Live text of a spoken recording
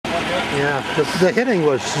Yeah, the hitting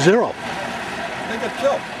was 0. They got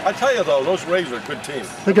killed. I tell you though, those Rays are a good team.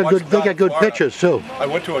 They got good pitchers too. I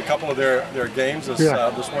went to a couple of their games this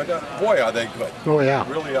winter. Boy, are they good. Oh yeah.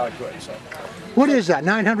 They really are good. So. What is that?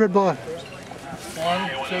 900 ball? 1,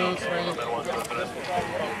 2, 3.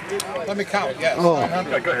 Let me count. Yes. Oh.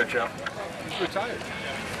 900. Yeah, go ahead, Jeff. He's retired.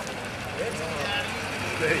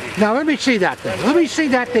 Now let me see that thing. Let me see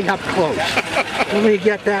that thing up close. Let me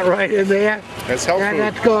get that right in there. That's helpful. And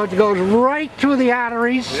that goes right through the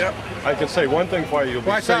arteries. Yep. I can say one thing for you. You'll be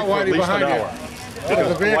Watch safe out, for at Whitey, least an behind hour.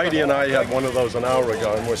 Because Whitey and I had one of those an hour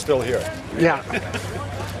ago, and we're still here. Yeah.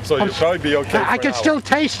 So you'll probably be okay. I can still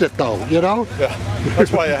taste it though, you know. Yeah.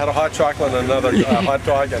 That's why I had a hot chocolate and another hot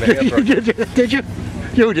dog and a hamburger. Did you?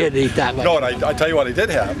 You didn't eat that much. No, and I tell you what I did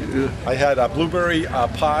have. I had a blueberry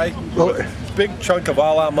pie, with a big chunk of a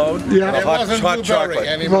la mode, and a It wasn't hot blueberry chocolate.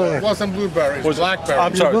 anymore. It wasn't blueberry. It was blackberry.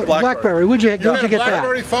 I'm sorry, blackberry. Where'd you get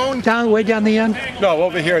Blackberry that? phone? Way down the end. No,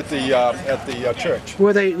 over here at the church.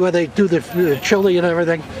 Where they do the chili and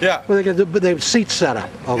everything. Yeah. Where they got the seats set up.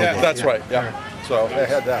 Over Yeah, there. that's right. Yeah. So I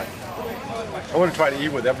had that. I want to try to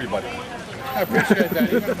eat with everybody. I appreciate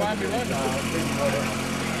that. You're going to buy me one?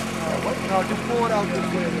 No, just pull it out this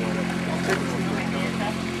way.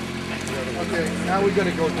 Okay, now we're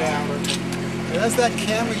gonna go down. That's that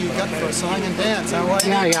camera you got for a song and dance, huh?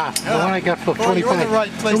 Yeah. The one I got for 25. You're in the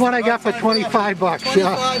right place. The one I got for 25 bucks.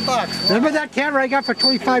 25 bucks. Remember that camera I got for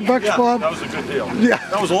 25 bucks, Yeah, Bob? that was a good deal. Yeah.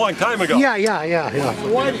 That was a long time ago. Yeah.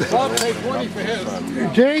 Whitey, Bob paid 20 for his.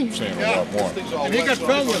 Gee? And he got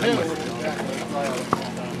filled with his.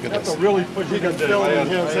 That's a really push you can do. You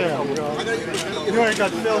ain't got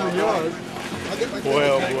film in yours. Boy,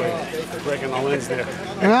 oh boy. Breaking the lens there.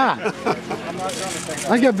 Yeah.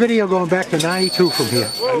 I got video going back to 92 from here.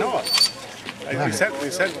 I know it. You sent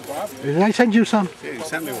Did I send you some? Yeah, you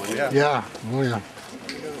sent me one, yeah. Yeah. Oh, yeah.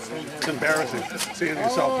 It's embarrassing seeing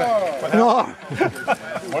yourself back. No.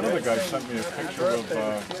 One of the guys sent me a picture of.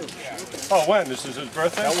 Oh, when? This is his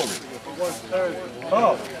birthday?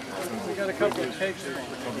 Oh. We got a couple of cakes.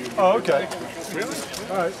 Oh, okay. Really?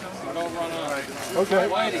 All right. Okay.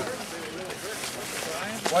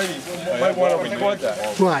 Whitey, you might want to record that.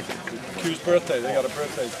 What? Q's birthday. They got a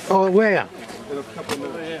birthday. Oh, where?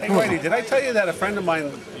 Hey, Whitey, did I tell you that a friend of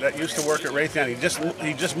mine that used to work at Raytheon,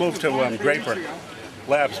 he just moved to Draper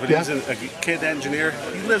Labs, but he's a kid engineer.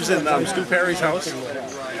 He lives in Stu Perry's house.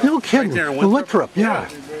 No kidding. Right there in The Winthrop. Winthrop, yeah.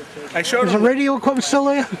 I showed Is the him. radio equipment still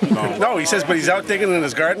there? No, he says, but he's out digging in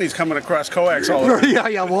his garden. He's coming across coax all over.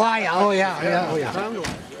 Yeah. Why? Oh, yeah.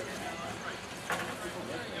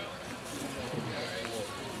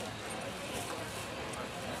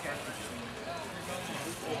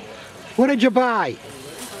 What did you buy?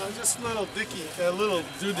 Just little little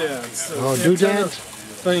doodads. Oh, doodads?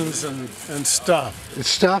 Things and stuff. It's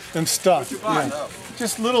stuff? And stuff, yeah.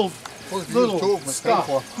 Just little stuff.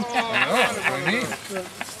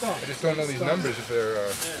 I just don't know these numbers if they're...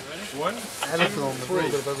 One? Happy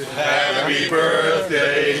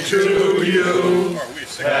birthday to you.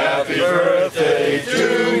 Happy birthday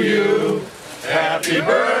to you. Happy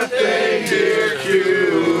birthday, dear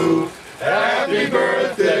Q. Happy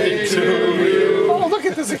birthday to you. Oh, look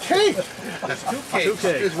at this, a cake. There's two cakes.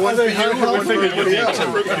 There's one for you and one for everybody else.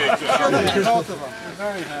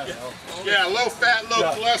 Yeah, low fat,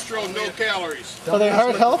 low cholesterol, no calories. Are they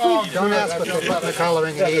heart healthy? Don't ask what the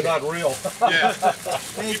coloring and eat it. Not real. Yeah.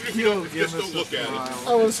 Just don't look at it.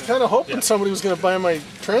 I was kind of hoping somebody was going to buy my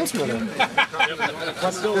transmitter.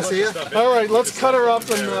 This here? All right, let's cut her up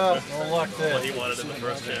and... He wanted in the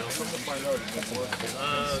first channel.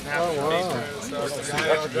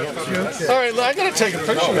 All right, I got to take a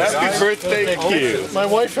picture. Happy birthday, Q. My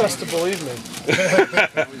wife has to believe me.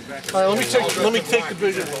 All right, let me take the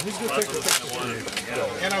bigger one. Who's going to take the picture?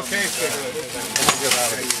 And okay,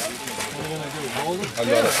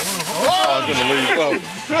 I'm going to leave.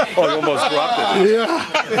 Oh, you almost dropped it.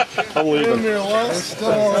 Yeah. I'm leaving. In there last.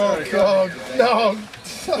 Oh, God. No.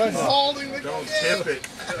 I'm holding the Don't tip it.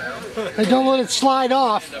 Hey, don't let it slide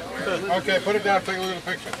off. Okay, put it down, take a look at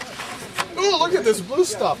the picture. Ooh, look at this blue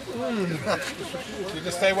stuff. You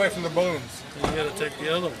just stay away from the balloons. You got to take the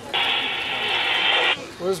other one.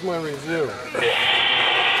 Where's my review?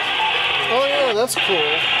 Oh, yeah, that's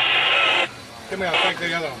cool. Give me, I'll take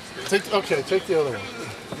the other one. Okay, take the other one.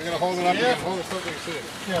 You're going to hold it up and hold it so they see it.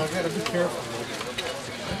 Yeah, I got to be careful.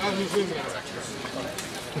 I'll just zoom in.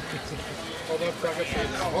 Hold up so I can see it.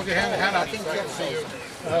 Hold your hand up so I can see you.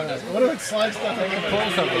 What if it slides down like a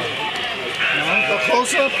close-up? A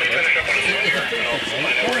close-up?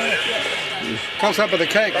 Close up of the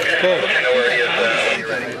cake.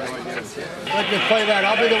 Let me play that.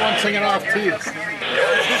 I'll be the one singing off keys.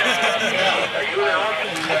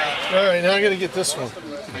 All right, now I gotta get this one.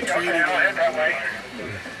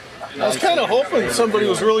 I was kind of hoping somebody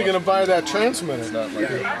was really gonna buy that transmitter.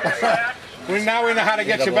 Now we know how to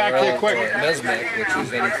get you back here quick. Mesmic, which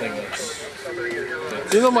is anything that's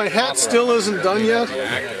You know, my hat still isn't done yet.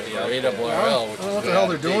 AWRL, I don't know what the hell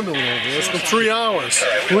they're doing to it over there. It's been 3 hours.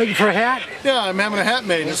 Waiting for a hat? Yeah, I'm having a hat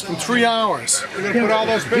made. It's been 3 hours. You're gonna put all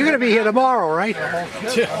those You're going to be here tomorrow, right?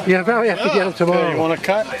 Yeah. Yeah, probably have to get them tomorrow. You want to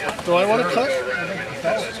cut? Do I want to cut?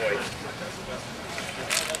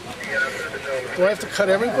 Do I have to cut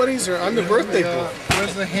everybody's, or I'm the birthday boy?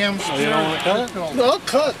 Where's the hamster? You don't want to cut? No, I'll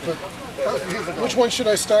cut, but which one should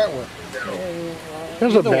I start with?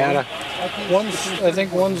 Doesn't matter. I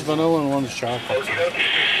think one's vanilla and one's chocolate.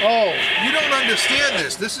 Oh, you don't understand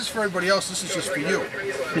this. This is for everybody else. This is just for you.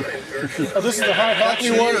 Oh, this is the hot That's hockey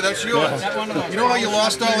one? you. That's yours. You know how you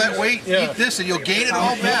lost all that weight? Yeah. Eat this and you'll gain it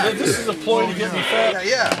all back. This is a ploy to get me fat.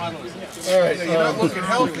 Yeah. All right. You're not looking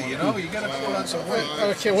healthy, you know? You gotta put on some weight.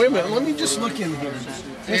 Okay, wait a minute. Let me just look in here.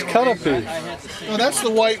 Just cut a piece. Oh, that's the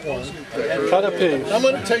white one. Cut a piece. I'm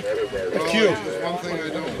going to take a cube.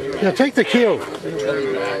 Yeah, take the cue.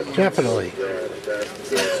 Definitely.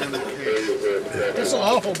 That's an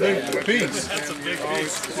awful big piece. That's a big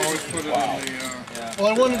piece. Always put it in the, Well,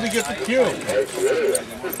 I wanted to get the cube.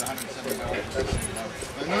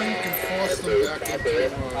 I know you can force them back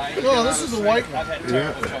into... No, this is the white one.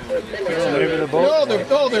 Yeah.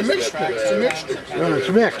 No, they're mixed. It's a mixture. No, it's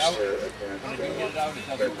mixed.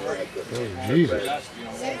 Oh, Jesus.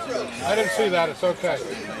 I didn't see that. It's okay.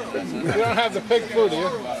 You don't have the pig food, do you?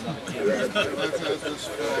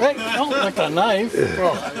 Hey, don't like a knife.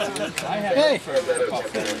 Hey.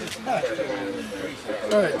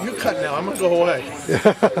 All right, you cut now. I'm going to go away.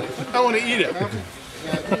 I want to eat it.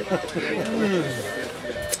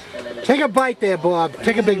 Take a bite there, Bob.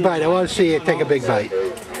 Take a big bite. I want to see you take a big bite.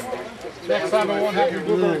 Next time I won't have you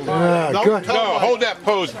blueberry pie. Good. No, hold that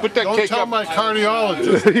pose. Put that Don't cake tell up. my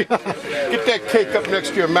cardiologist. Get that cake up next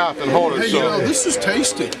to your mouth and hold Hey, it. you know, this is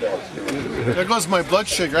tasty. There goes my blood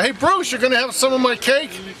sugar. Hey, Bruce, you're going to have some of my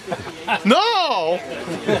cake? No!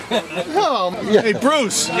 No. Hey,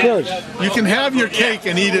 Bruce, you can have your cake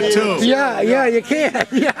and eat it too. Yeah, you can.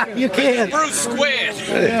 Yeah, you can. Bruce squared.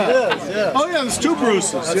 Oh, yeah, there's 2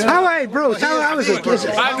 Bruces. Yeah. How are you, Bruce? How is it?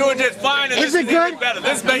 I'm doing just fine, and Is this it is even good? better.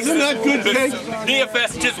 This makes Isn't that good cake?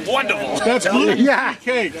 NearFest just wonderful. That's gluten-free Yeah.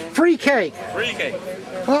 cake. Free cake. Free cake.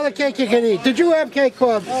 All the cake you can eat. Did you have cake,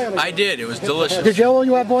 Bob? I did. It was delicious. Did you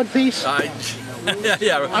only have one piece?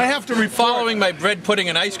 Yeah. I have to Following my bread pudding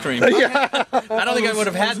and ice cream. Yeah. I don't think I would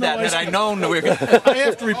have had that had I known that we were going to. I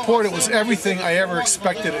have to report it was everything I ever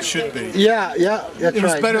expected it should be. Yeah, that's It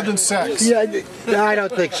was right. better than sex. Yeah, I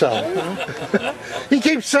don't think so. He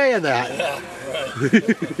keeps saying that.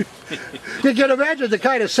 You can imagine the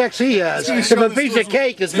kind of sex he has. If a piece of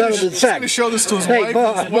cake is better than He's going to sex. show this to his Hey, wife.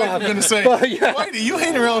 Bob, His wife Bob, is going to say, Bob, yeah. Whitey, you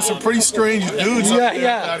hang around with some pretty strange dudes up there at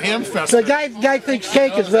that ham The festival. guy thinks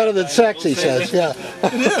cake is better than sex, he says. Yeah.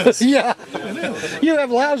 It is. Yeah. You have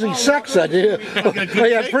lousy sex, then, do you? Well,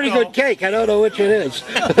 you have pretty good cake. I don't know which it is.